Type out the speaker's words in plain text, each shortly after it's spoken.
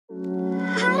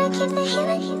So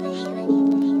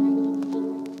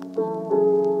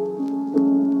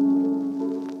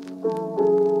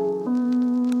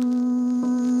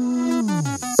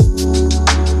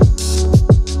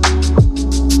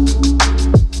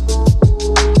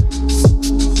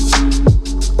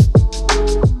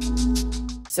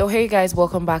hey guys,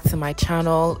 welcome back to my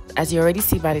channel. As you already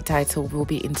see by the title, we'll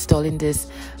be installing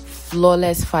this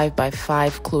flawless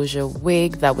 5x5 closure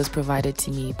wig that was provided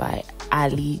to me by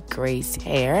ALIGRACE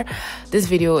Hair. This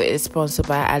video is sponsored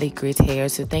by ALIGRACE Hair,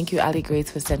 so thank you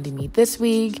ALIGRACE for sending me this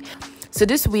wig. So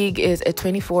this wig is a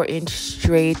 24-inch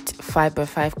straight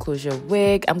 5x5 closure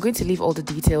wig. I'm going to leave all the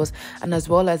details and as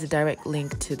well as a direct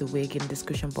link to the wig in the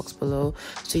description box below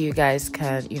so you guys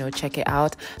can, check it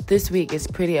out. This wig is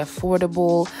pretty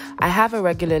affordable. I have a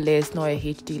regular lace, not a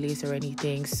HD lace or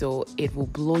anything, so it will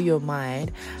blow your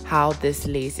mind how this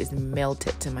lace is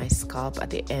melted to my scalp at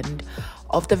the end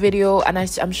of the video. And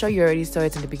I'm sure you already saw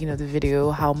it in the beginning of the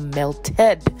video how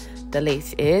melted the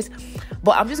lace is,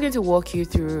 but I'm just going to walk you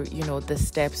through the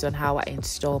steps on how I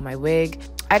install my wig.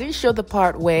 I didn't show the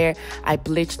part where I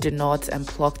bleached the knots and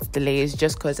plucked the lace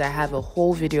just because I have a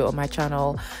whole video on my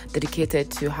channel dedicated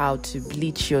to how to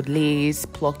bleach your lace,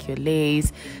 pluck your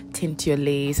lace, tint your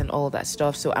lace and all that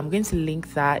stuff. So I'm going to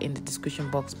link that in the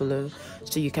description box below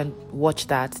so you can watch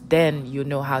that. Then you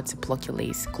know how to pluck your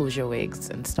lace, close your wigs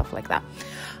and stuff like that.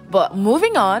 But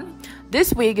moving on,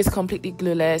 this wig is completely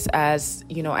glueless, as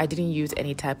I didn't use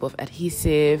any type of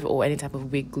adhesive or any type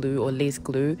of wig glue or lace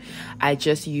glue. I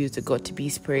just used the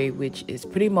got2b spray, which is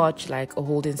pretty much like a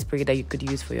holding spray that you could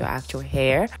use for your actual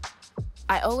hair.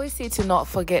 I always say to not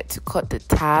forget to cut the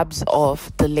tabs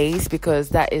of the lace because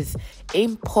that is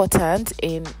important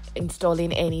in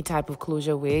installing any type of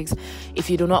closure wigs. If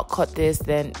you do not cut this,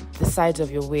 then the sides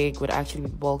of your wig would actually be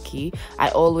bulky. I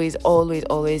always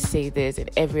say this in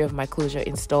every of my closure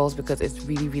installs because it's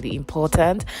really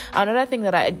important. Another thing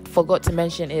that I forgot to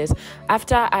mention is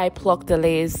after I plucked the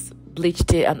lace,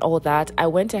 bleached it and all that, I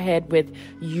went ahead with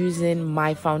using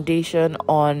my foundation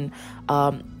on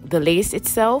the lace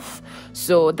itself.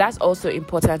 So that's also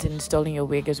important in installing your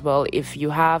wig as well. If you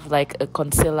have like a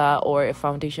concealer or a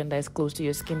foundation that is close to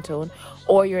your skin tone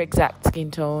or your exact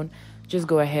skin tone, just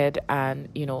go ahead and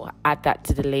add that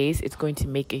to the lace. It's going to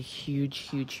make a huge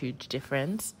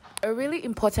difference. A really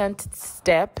important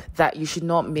step that you should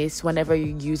not miss whenever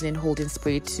you're using holding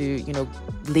spray to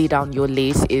lay down your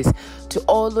lace is to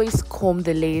always comb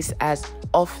the lace as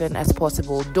often as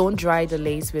possible. Don't dry the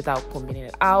lace without combing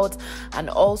it out. And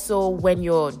also when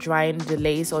you're drying the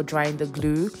lace or drying the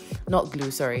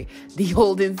the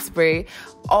holding spray,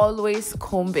 always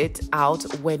comb it out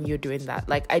when you're doing that.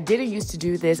 Like I didn't used to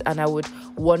do this and I would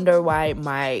wonder why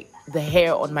the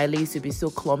hair on my lace would be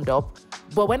so clumped up.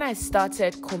 But when I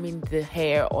started combing the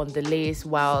hair on the lace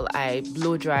while I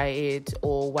blow dry it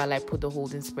or while I put the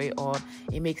holding spray on,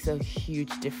 it makes a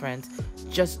huge difference.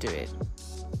 Just do it.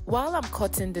 While I'm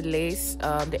cutting the lace,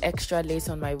 the extra lace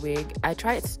on my wig, I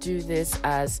try to do this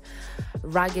as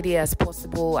raggedy as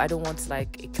possible. I don't want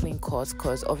like a clean cut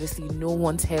because obviously no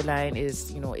one's hairline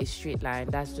is a straight line.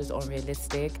 That's just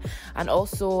unrealistic. And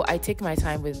also I take my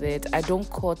time with it. I don't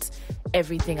cut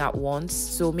everything at once,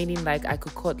 so meaning like I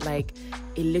could cut like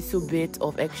a little bit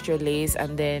of extra lace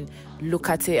and then look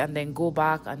at it and then go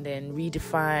back and then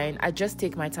redefine. I just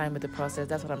take my time with the process.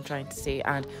 That's what I'm trying to say.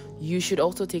 And you should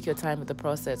also take your time with the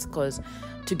process because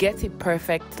to get it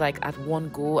perfect like at one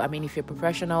go, I mean if you're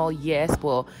professional, yes,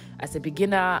 but as a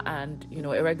beginner and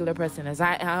a regular person as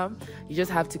I am, you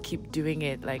just have to keep doing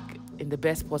it like in the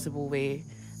best possible way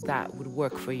that would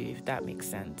work for you, if that makes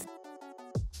sense.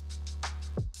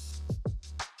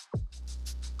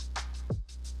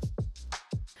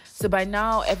 So by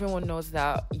now, everyone knows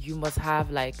that you must have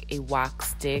like a wax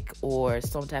stick or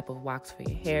some type of wax for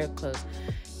your hair because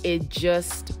it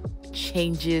just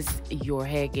changes your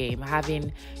hair game.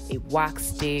 Having a wax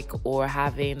stick or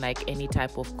having like any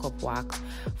type of cup wax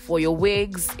for your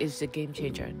wigs is a game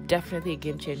changer. Definitely a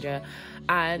game changer.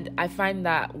 And I find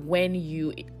that when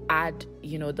you add,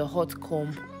 the hot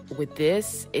comb with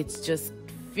this, it just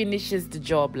finishes the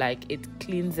job. Like it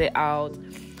cleans it out.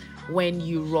 When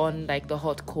you run like the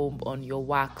hot comb on your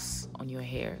wax on your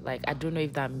hair, like I don't know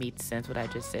if that made sense what I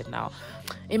just said now.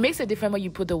 It makes a difference when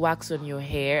you put the wax on your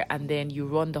hair and then you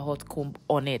run the hot comb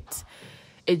on it.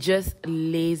 It just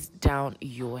lays down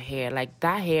your hair. Like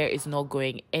that hair is not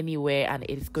going anywhere and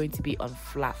it's going to be on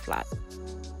flat.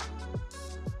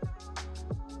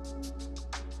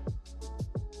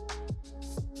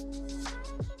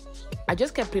 I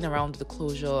just kept playing around with the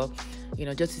closure,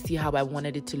 just to see how I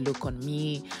wanted it to look on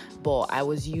me. but I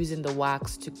was using the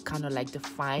wax to kind of like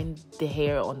define the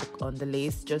hair on the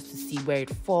lace, just to see where it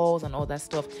falls and all that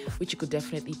stuff, which you could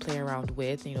definitely play around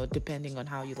with, you know, depending on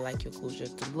how you like your closure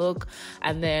to look.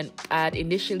 And then I'd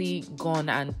initially gone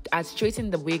and I'd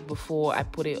straightened the wig before I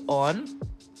put it on,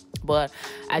 but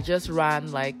I just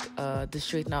ran like the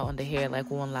straightener on the hair like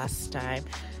one last time.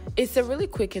 It's a really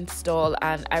quick install,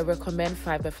 and I recommend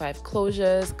 5x5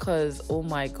 closures because, oh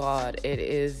my god, it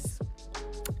is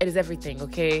everything.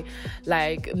 Okay,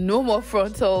 like no more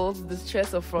frontals, the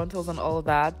stress of frontals and all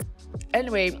that.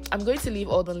 Anyway, I'm going to leave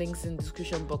all the links in the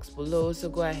description box below, so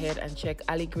go ahead and check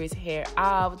ALIGRACE hair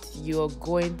out. You're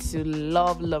going to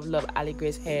love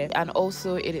ALIGRACE hair, and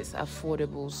also it is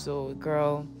affordable, so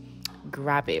girl,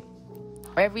 grab it.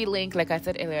 Every link, like I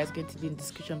said earlier, is going to be in the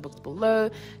description box below.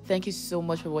 Thank you so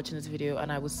much for watching this video, and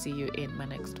I will see you in my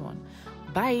next one.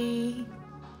 Bye.